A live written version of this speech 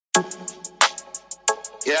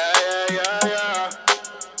Yeah.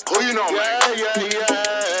 Who you know, man?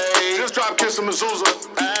 Yeah. Just drop Kiss the Mezuzah.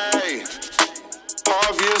 Hey.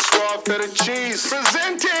 Cholv Yisroel Feta Cheese.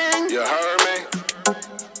 Presenting. You heard me?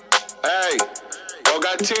 Hey. Yo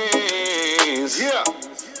got teens. Yeah.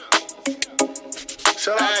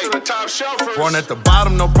 Shout out to the top shelfers. Born at the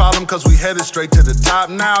bottom, no problem, cause we headed straight to the top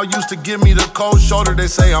now. Used to give me the cold shoulder, they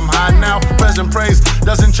say I'm high now. Present praise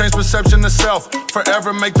doesn't change perception of self.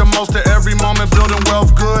 Forever make the most of every moment, building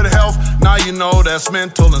wealth, good health. Now you know that's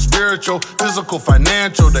mental and spiritual, physical,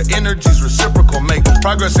 financial. The energy's reciprocal, make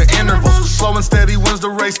progress at intervals. Slow and steady wins the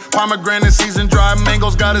race. Pomegranate season, dry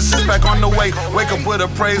mangoes, got a six-pack on the way. Wake up with a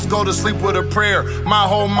praise, go to sleep with a prayer. My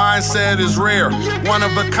whole mindset is rare. One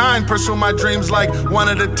of a kind, pursue my dreams like one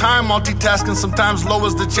at a time, multitasking sometimes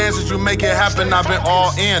lowers the chances you make it happen. I've been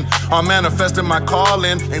all in on manifesting my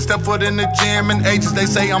calling. Ain't stepped foot in the gym in ages, they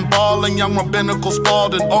say I'm ballin'. Young rabbinical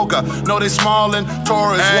Spalding, Oka, no they smallin'.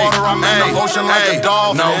 Taurus, water, I'm in the ocean like a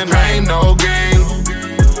dolphin. No pain, no gain.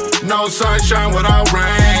 No sunshine without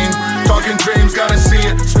rain. Talking dreams, gotta see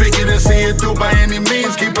it. Speak it and see it through by any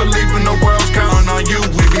means. Keep believing the world's counting on you.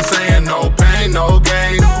 We be saying no pain, no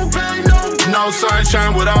gain. No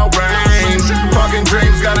sunshine without rain. Talking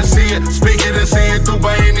dreams, gotta see it. Speak it and see it through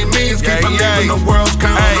by any means. Keep believing the world's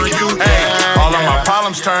counting on you. All of my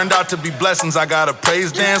problems turned out to be blessings. I got a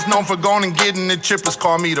praise dance, known for going and getting the chippers.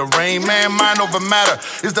 Call me the Rain Man. Mind over matter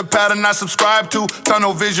is the pattern I subscribe to.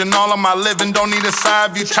 Tunnel vision, all of my living, don't need a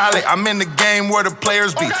side view. Charlie, I'm in the game where the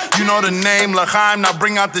players be. You know the name, L'Chaim, now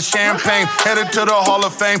bring out the champagne. Headed to the Hall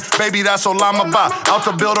of Fame, baby, that's Olam Haba. Out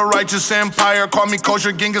to build a righteous empire, call me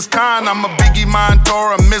Kosher Genghis Khan. I'm a Biggie, Mine,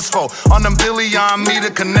 Torah, Misfo. On them Billy, on me to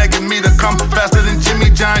connect and me to come faster than Jimmy,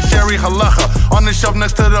 John, Sherry, Halacha. On the shelf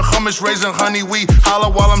next to the hummus, raising honey wheat. Holla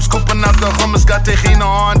while I'm scooping out the hummus, got tahina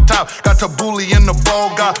on top. Got tabbouleh in the bowl,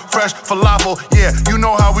 got fresh falafel. Yeah, you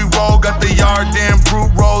know how we roll. Got the Yardan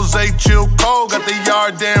Brute, Rose, chill cold. Got the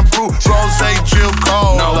Yardan Brute, Rose, chill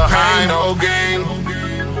cold. No pain, no gain.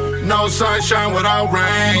 No sunshine without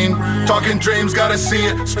rain. Talking dreams, gotta see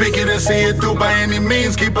it. Speak it and see it through by any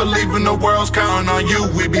means. Keep believing the world's counting on you.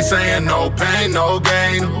 We be saying no pain, no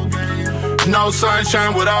gain. No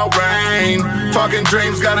sunshine without rain. Talking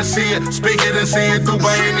dreams, gotta see it. Speak it and see it through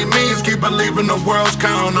by any means. Keep believing the world's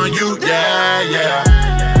counting on you. Yeah.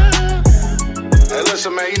 Hey,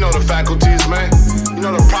 listen, man, you know the faculties, man. You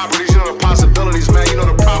know the properties, you know the possibilities, man. You know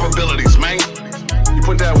the probabilities, man. You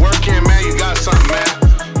put that work in, man, you got something, man.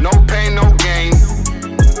 No pain, no gain.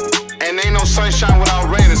 And ain't no sunshine without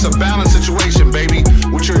rain. It's a balanced situation, baby.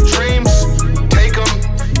 With your dreams, take them,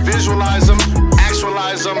 visualize them,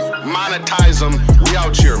 actualize them, monetize them. We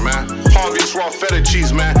out here, man. Cholv Yisroel Feta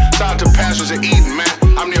Cheese, man. Shout out to Pastors of Eden, man.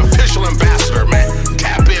 I'm the official ambassador, man.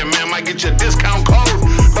 Tap in, man. Might get you a discount code.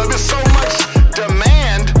 But there's so much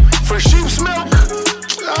demand for sheep's milk.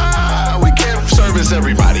 We can't service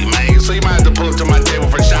everybody, man. So you might have to pull up to my table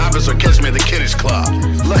for Shabbos or catch me at the Kiddish Club.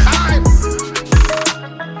 Look.